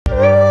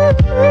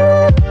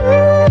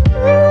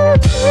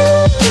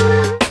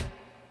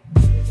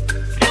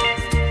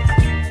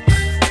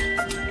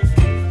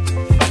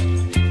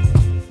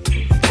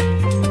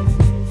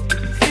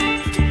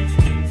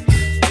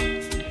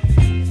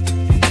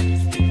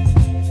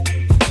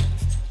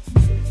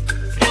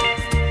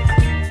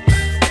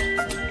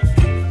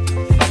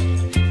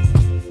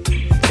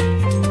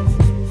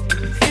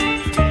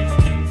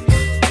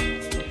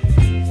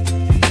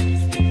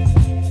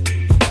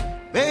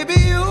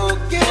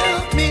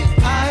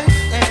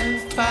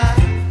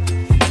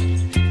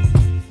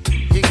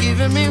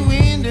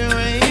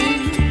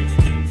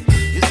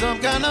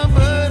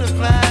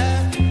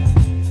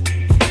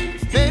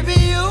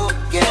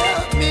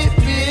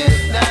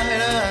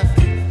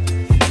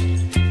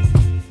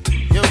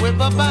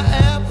up my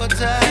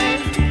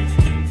appetite.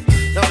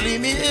 Don't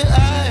leave me here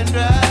high and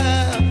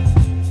dry.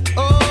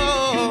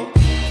 Oh,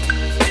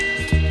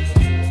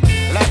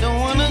 well, I don't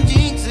wanna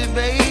jinx it,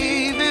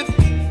 baby,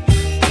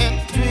 and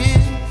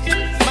twist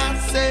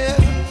myself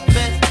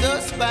at the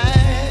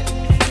spine.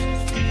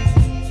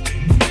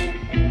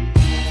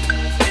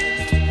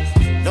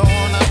 Don't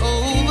wanna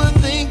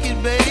overthink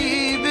it,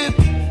 baby.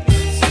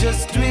 It's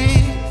just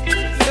twist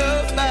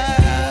your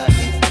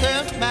body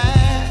and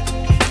mine.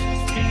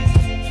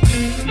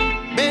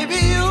 Baby,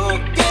 you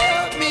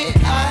give me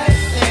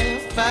ice and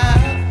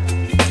fire.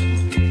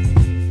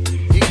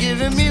 You're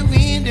giving me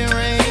wind and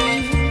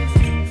rain.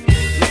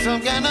 You're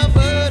some kind of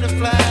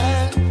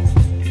butterfly.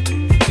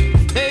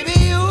 Baby,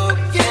 you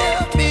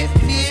give me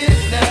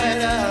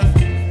midnight.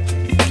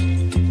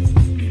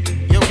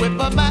 You whip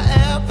up my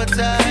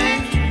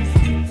appetite.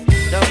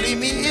 Don't leave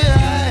me here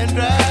high and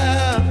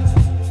dry.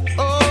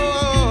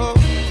 Oh,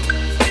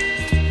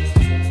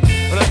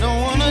 but I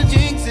don't wanna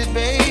jinx it,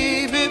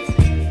 baby.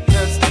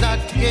 Just not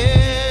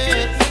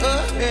get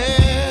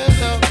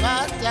ahead of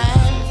my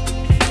time.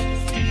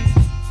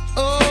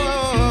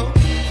 Oh,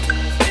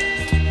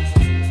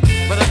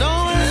 but I don't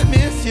wanna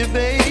miss you,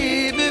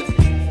 baby.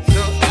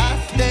 So I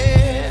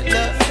stand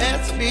up and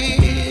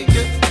speak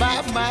just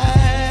my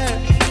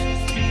mind.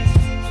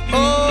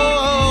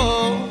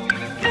 Oh.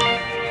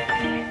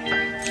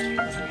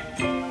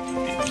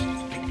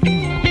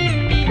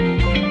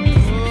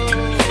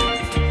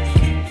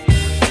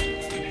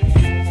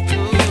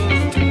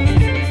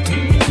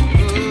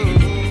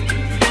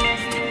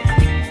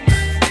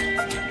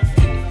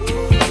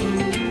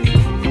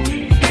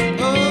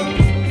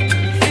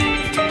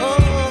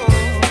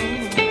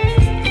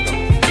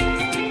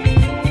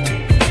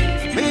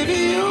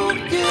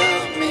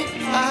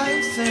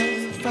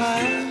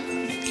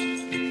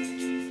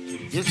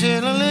 You're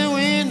chilling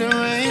in the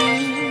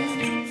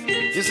rain.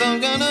 You're some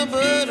kind of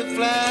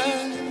butterfly.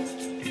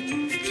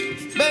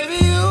 Baby,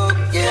 you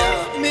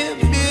give me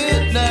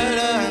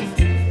midnight.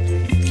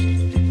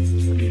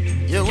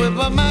 You whip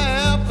up my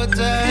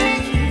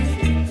appetite.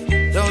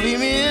 Don't leave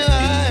me here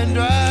high and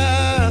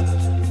dry.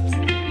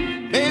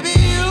 Baby,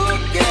 you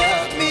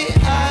give me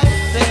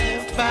ice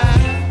and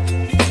fire.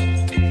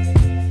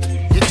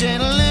 You're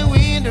channeling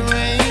wind and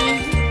rain.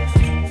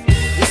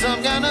 You're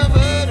some kind of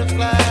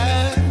butterfly.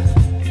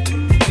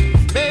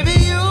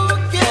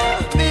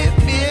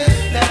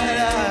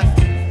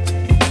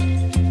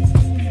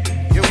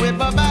 Whip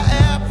up my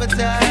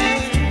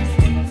appetite.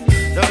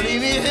 Don't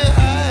leave me here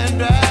high and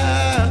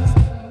dry.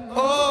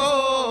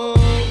 Oh,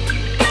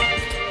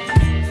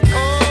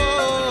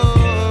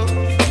 oh,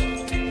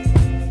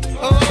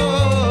 oh, oh,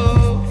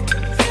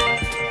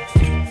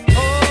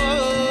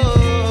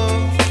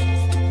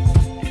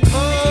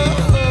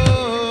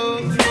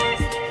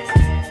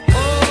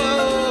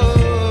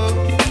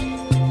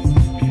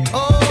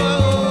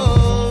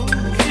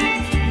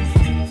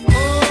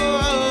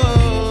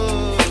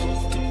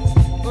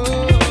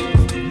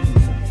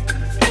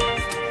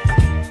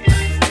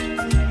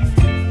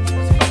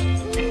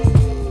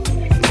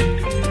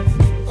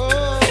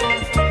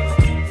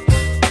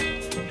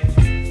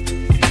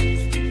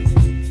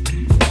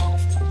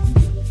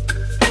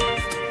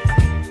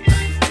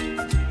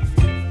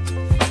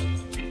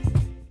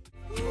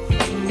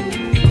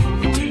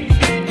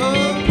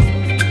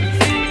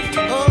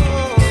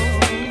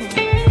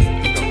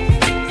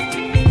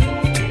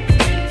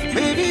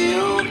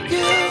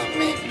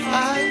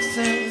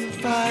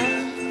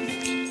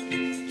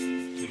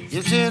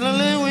 you're chilling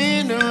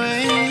in the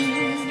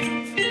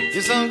rain.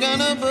 You're some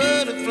kind of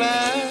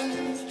butterfly.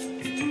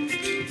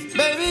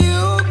 Baby,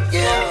 you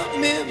give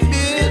me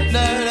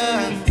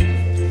midnight.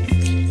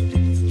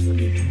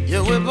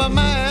 You whip up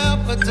my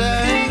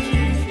appetite.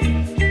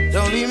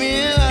 Don't leave me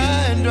here